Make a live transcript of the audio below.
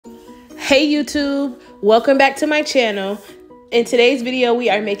Hey YouTube, welcome back to my channel. In today's video, we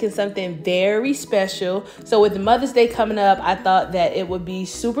are making something very special. So with Mother's Day coming up, I thought that it would be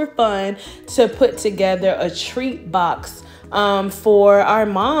super fun to put together a treat box for our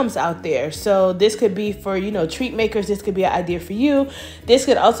moms out there. So this could be for, treat makers. This could be an idea for you. This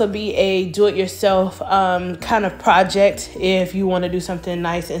could also be a do-it-yourself kind of project if you want to do something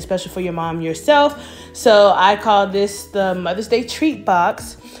nice and special for your mom yourself. So I call this the Mother's Day treat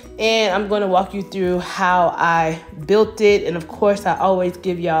box. And I'm going to walk you through how I built it. And of course, I always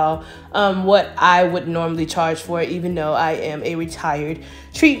give y'all what I would normally charge for it, even though I am a retired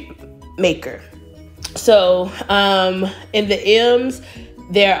treat maker. So in the M's,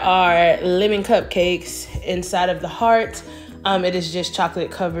 there are lemon cupcakes inside of the heart. It is just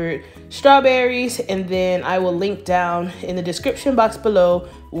chocolate covered strawberries. And then I will link down in the description box below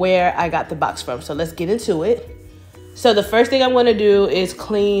where I got the box from. So let's get into it. So the first thing I'm going to do is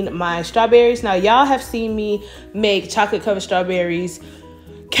clean my strawberries. Now, y'all have seen me make chocolate covered strawberries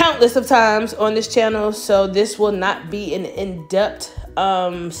countless of times on this channel. So this will not be an in-depth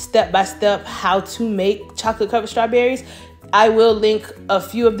step-by-step how to make chocolate covered strawberries. I will link a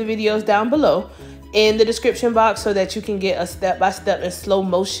few of the videos down below in the description box so that you can get a step-by-step in slow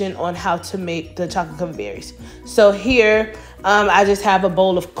motion on how to make the chocolate covered berries. So here, I just have a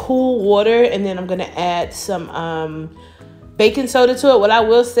bowl of cool water, and then I'm gonna add some baking soda to it. What I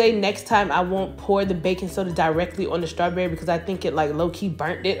will say, next time I won't pour the baking soda directly on the strawberry because I think it like low-key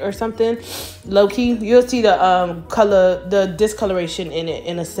burnt it or something. Low-key, you'll see the color, the discoloration in it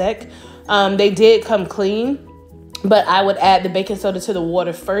in a sec. They did come clean. But I would add the baking soda to the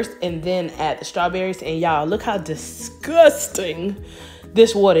water first and then add the strawberries. And y'all, look how disgusting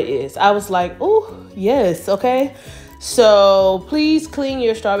this water is. I was like, oh, yes, okay. So please clean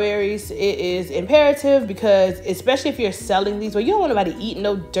your strawberries. It is imperative because especially if you're selling these, well, you don't want nobody eating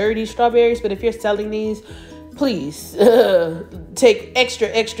no dirty strawberries. But if you're selling these, please take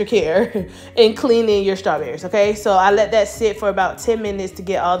extra care in cleaning your strawberries, okay? So I let that sit for about 10 minutes to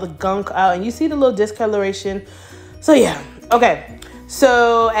get all the gunk out. And you see the little discoloration. So yeah, okay.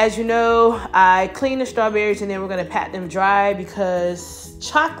 So as you know, I clean the strawberries and then we're gonna pat them dry because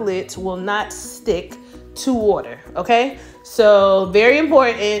chocolate will not stick to water, okay? So very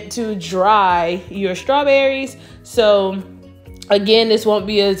important to dry your strawberries. So again, this won't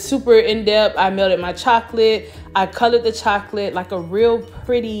be a super in-depth. I melted my chocolate. I colored the chocolate like a real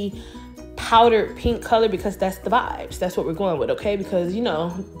pretty powdered pink color because that's the vibes. That's what we're going with, okay? Because,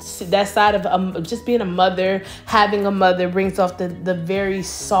 that side of just being a mother, having a mother brings off the very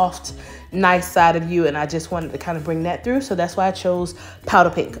soft, nice side of you. And I just wanted to kind of bring that through. So that's why I chose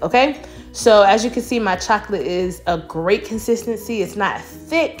powder pink, okay? So as you can see, my chocolate is a great consistency. It's not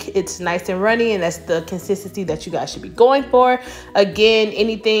thick. It's nice and runny. And that's the consistency that you guys should be going for. Again,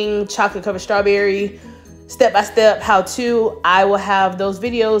 anything chocolate covered strawberry, step-by-step how-to, I will have those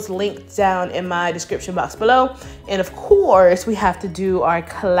videos linked down in my description box below. And of course, we have to do our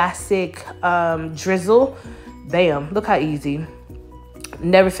classic drizzle. Bam, look how easy.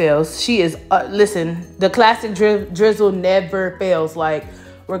 Never fails. She is, listen, the classic drizzle never fails. Like,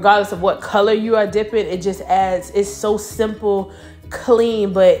 regardless of what color you are dipping, it just adds, it's so simple,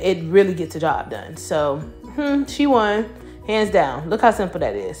 clean, but it really gets the job done. So, she won. Hands down. Look how simple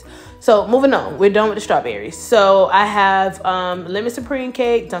that is. So moving on, we're done with the strawberries. So I have lemon supreme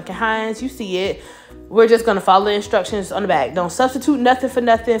cake, Duncan Hines, you see it. We're just gonna follow the instructions on the back. Don't substitute nothing for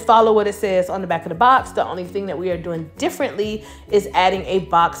nothing. Follow what it says on the back of the box. The only thing that we are doing differently is adding a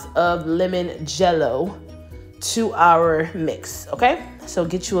box of lemon Jello to our mix, okay? So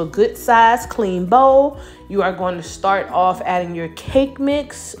get you a good size clean bowl. You are going to start off adding your cake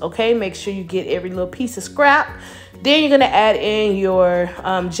mix, okay? Make sure you get every little piece of scrap. Then you're gonna add in your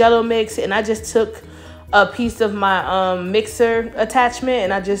Jello mix, and I just took a piece of my mixer attachment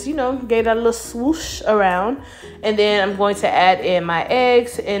and I just, gave that a little swoosh around. And then I'm going to add in my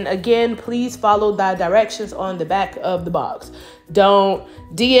eggs. And again, please follow the directions on the back of the box. Don't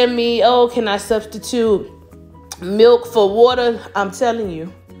DM me, oh, can I substitute milk for water? I'm telling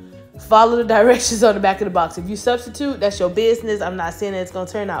you, follow the directions on the back of the box. If you substitute, that's your business. I'm not saying that it's going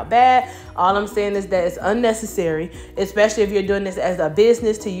to turn out bad. All I'm saying is that it's unnecessary, especially if you're doing this as a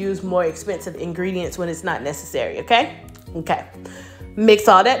business, to use more expensive ingredients when it's not necessary, okay? Okay. Mix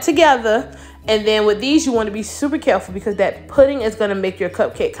all that together. And then with these, you want to be super careful because that pudding is going to make your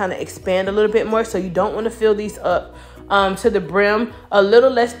cupcake kind of expand a little bit more. So you don't want to fill these up to the brim. A little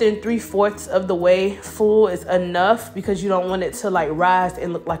less than 3/4 of the way full is enough because you don't want it to like rise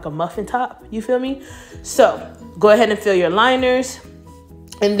and look like a muffin top. You feel me? So go ahead and fill your liners.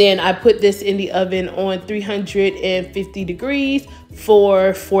 And then I put this in the oven on 350 degrees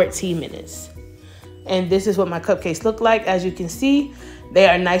for 14 minutes. And this is what my cupcakes look like. As you can see, they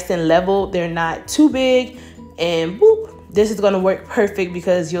are nice and level. They're not too big. And boop, this is gonna work perfect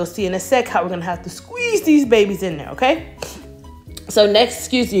because you'll see in a sec how we're gonna have to squeeze these babies in there, okay? So next,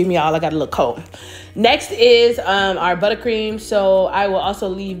 excuse me, y'all, I got a little cold. Next is our buttercream. So I will also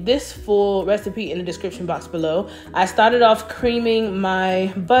leave this full recipe in the description box below. I started off creaming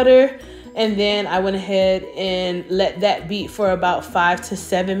my butter, and then I went ahead and let that beat for about 5 to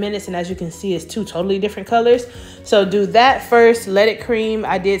 7 minutes. And as you can see, it's two totally different colors. So do that first, let it cream.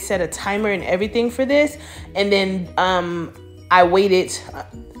 I did set a timer and everything for this. And then I waited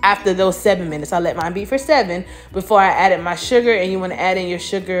after those 7 minutes. I let mine beat for 7 before I added my sugar, and you want to add in your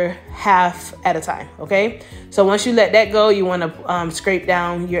sugar half at a time, okay? So once you let that go, you want to scrape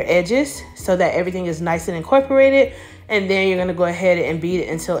down your edges so that everything is nice and incorporated. And then you're gonna go ahead and beat it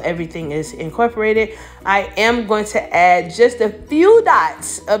until everything is incorporated. I am going to add just a few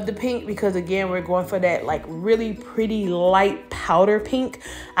dots of the pink because again, we're going for that like really pretty light powder pink.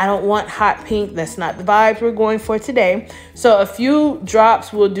 I don't want hot pink. That's not the vibes we're going for today. So a few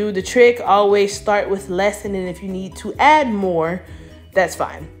drops will do the trick. Always start with less, and then if you need to add more, that's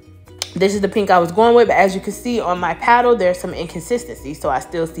fine. This is the pink I was going with, but as you can see on my paddle, there's some inconsistency. So I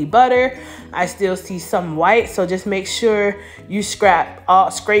still see butter, I still see some white. So just make sure you scrape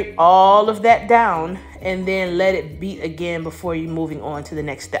all of that down and then let it beat again before you're moving on to the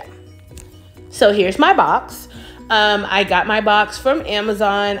next step. So here's my box. I got my box from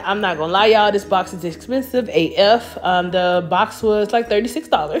Amazon. I'm not gonna lie, y'all, this box is expensive AF. The box was like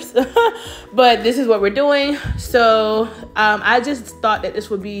 $36, but this is what we're doing. So I just thought that this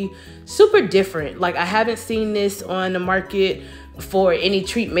would be super different. Like I haven't seen this on the market for any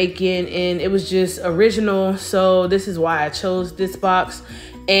treat making, and it was just original. So this is why I chose this box.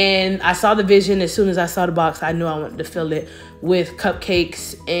 And I saw the vision. As soon as I saw the box, I knew I wanted to fill it with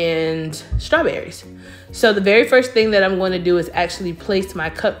cupcakes and strawberries. So the very first thing that I'm going to do is actually place my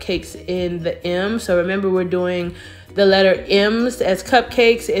cupcakes in the M. So remember, we're doing the letter M's as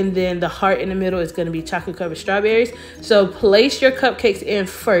cupcakes, and then the heart in the middle is going to be chocolate covered strawberries. So place your cupcakes in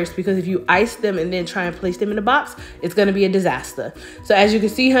first, because if you ice them and then try and place them in the box, it's going to be a disaster. So as you can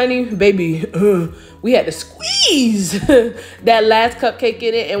see, honey, baby, we had to squeeze that last cupcake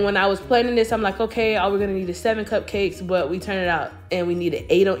in it. And when I was planning this, I'm like, okay, all we're going to need is 7 cupcakes, but we turned it out and we needed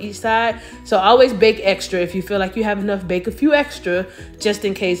 8 on each side. So always bake extra. If you feel like you have enough, bake a few extra just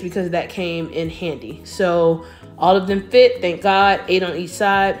in case, because that came in handy. So all of them fit, thank God, 8 on each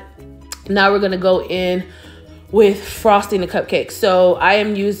side. Now we're gonna go in with frosting the cupcakes. So I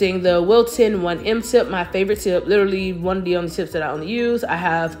am using the Wilton 1M tip, my favorite tip, literally one of the only tips that I only use. I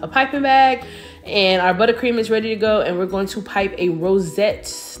have a piping bag, and our buttercream is ready to go, and we're going to pipe a rosette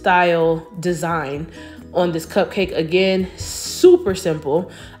style design on this cupcake. Again, super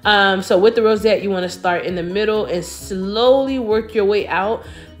simple. So with the rosette, you want to start in the middle and slowly work your way out.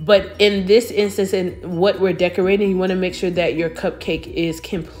 But in this instance, in what we're decorating, you want to make sure that your cupcake is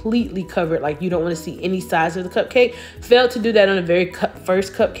completely covered. Like you don't want to see any sides of the cupcake. Failed to do that on the very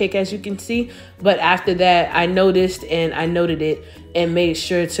first cupcake, as you can see. But after that, I noticed and I noted it and made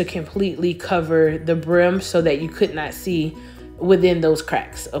sure to completely cover the brim so that you could not see within those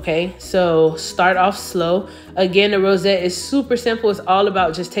cracks. Okay, so start off slow. Again, the rosette is super simple. It's all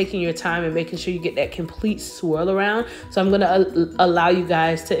about just taking your time and making sure you get that complete swirl around. So I'm gonna allow you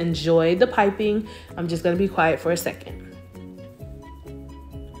guys to enjoy the piping. I'm just gonna be quiet for a second.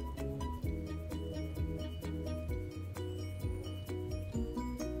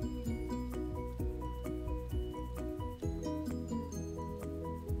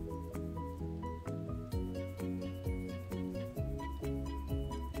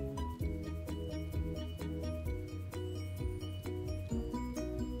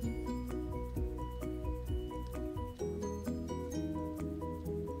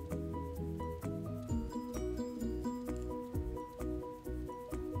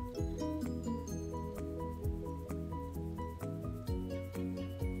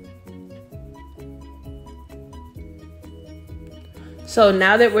 So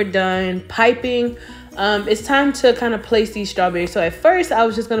now that we're done piping, it's time to kind of place these strawberries. So at first I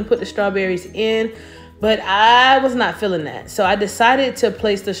was just gonna put the strawberries in, but I was not feeling that. So I decided to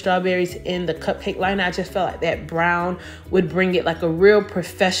place the strawberries in the cupcake liner. I just felt like that brown would bring it like a real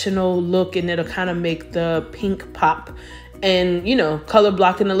professional look, and it'll kind of make the pink pop. And, you know, color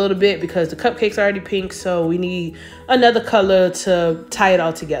blocking a little bit because the cupcake's already pink, so we need another color to tie it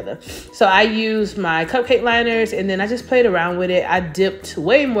all together. So I used my cupcake liners, and then I just played around with it. I dipped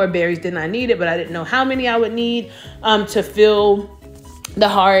way more berries than I needed, but I didn't know how many I would need to fill the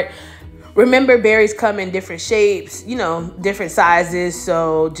heart. Remember, berries come in different shapes, you know, different sizes.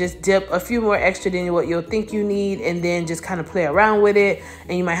 So just dip a few more extra than what you'll think you need, and then just kind of play around with it.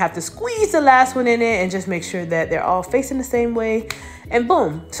 And you might have to squeeze the last one in it and just make sure that they're all facing the same way. And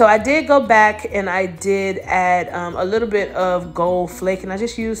boom. So I did go back and I did add a little bit of gold flake, and I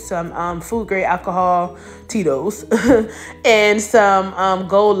just used some food grade alcohol, Tito's, and some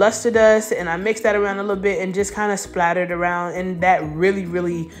gold luster dust, and I mixed that around a little bit and just kind of splattered around, and that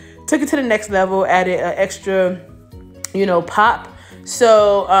really took it to the next level, added an extra, you know, pop.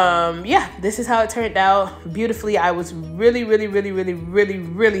 So yeah, this is how it turned out beautifully. I was really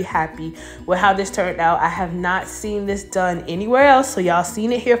happy with how this turned out. I have not seen this done anywhere else, so y'all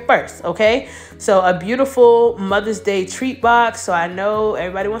seen it here first. Okay, so a beautiful Mother's Day treat box. So I know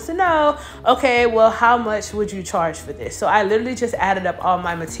everybody wants to know, okay, well, how much would you charge for this? So I literally just added up all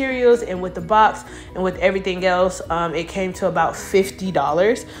my materials, and with the box and with everything else, it came to about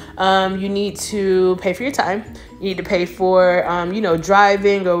 $50. You need to pay for your time. You need to pay for, you know,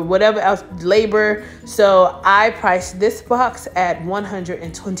 driving or whatever else, labor. So I priced this box at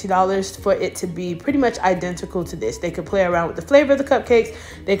 $120 for it to be pretty much identical to this. They could play around with the flavor of the cupcakes.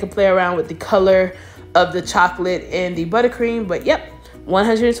 They could play around with the color of the chocolate and the buttercream. But yep,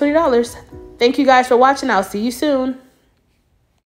 $120. Thank you guys for watching. I'll see you soon.